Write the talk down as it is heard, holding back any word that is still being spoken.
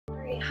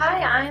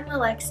Hi, I'm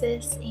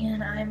Alexis,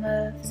 and I'm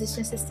a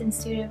physician assistant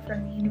student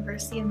from the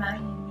University of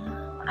Mount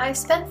Union. I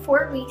spent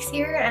 4 weeks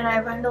here, and I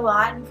learned a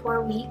lot in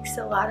 4 weeks,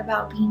 a lot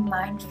about being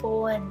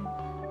mindful and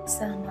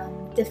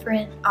some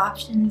different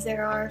options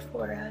there are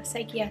for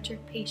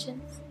psychiatric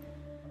patients.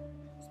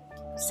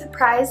 What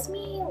surprised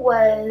me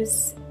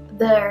was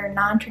their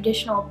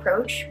non-traditional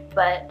approach,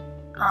 but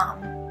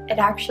it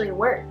actually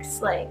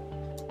works. Like,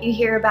 you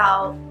hear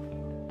about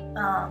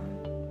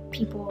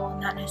people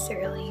not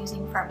necessarily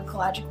using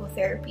pharmacological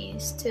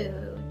therapies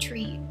to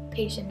treat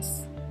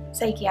patients'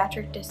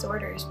 psychiatric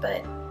disorders,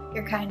 but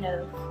you're kind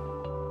of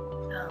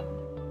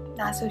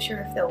not so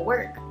sure if they'll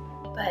work.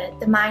 But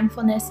the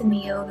mindfulness and the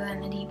yoga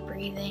and the deep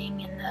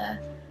breathing and the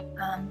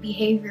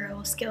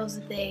behavioral skills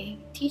that they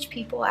teach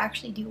people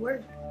actually do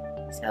work.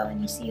 So,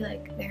 and you see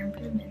like their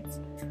improvements.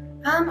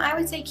 I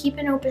would say keep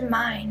an open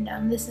mind.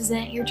 This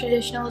isn't your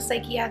traditional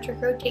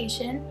psychiatric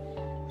rotation.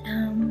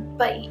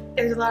 But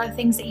there's a lot of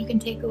things that you can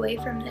take away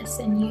from this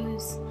and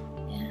use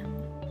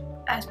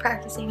as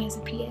practicing as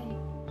a PA.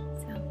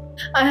 So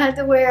I had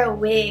to wear a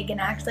wig and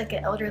act like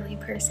an elderly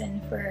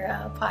person for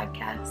a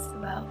podcast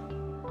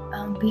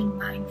about being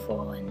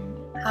mindful and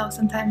how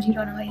sometimes you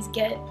don't always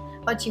get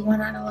what you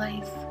want out of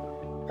life,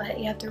 but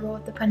you have to roll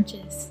with the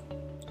punches.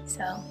 So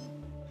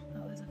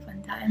that was a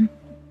fun time.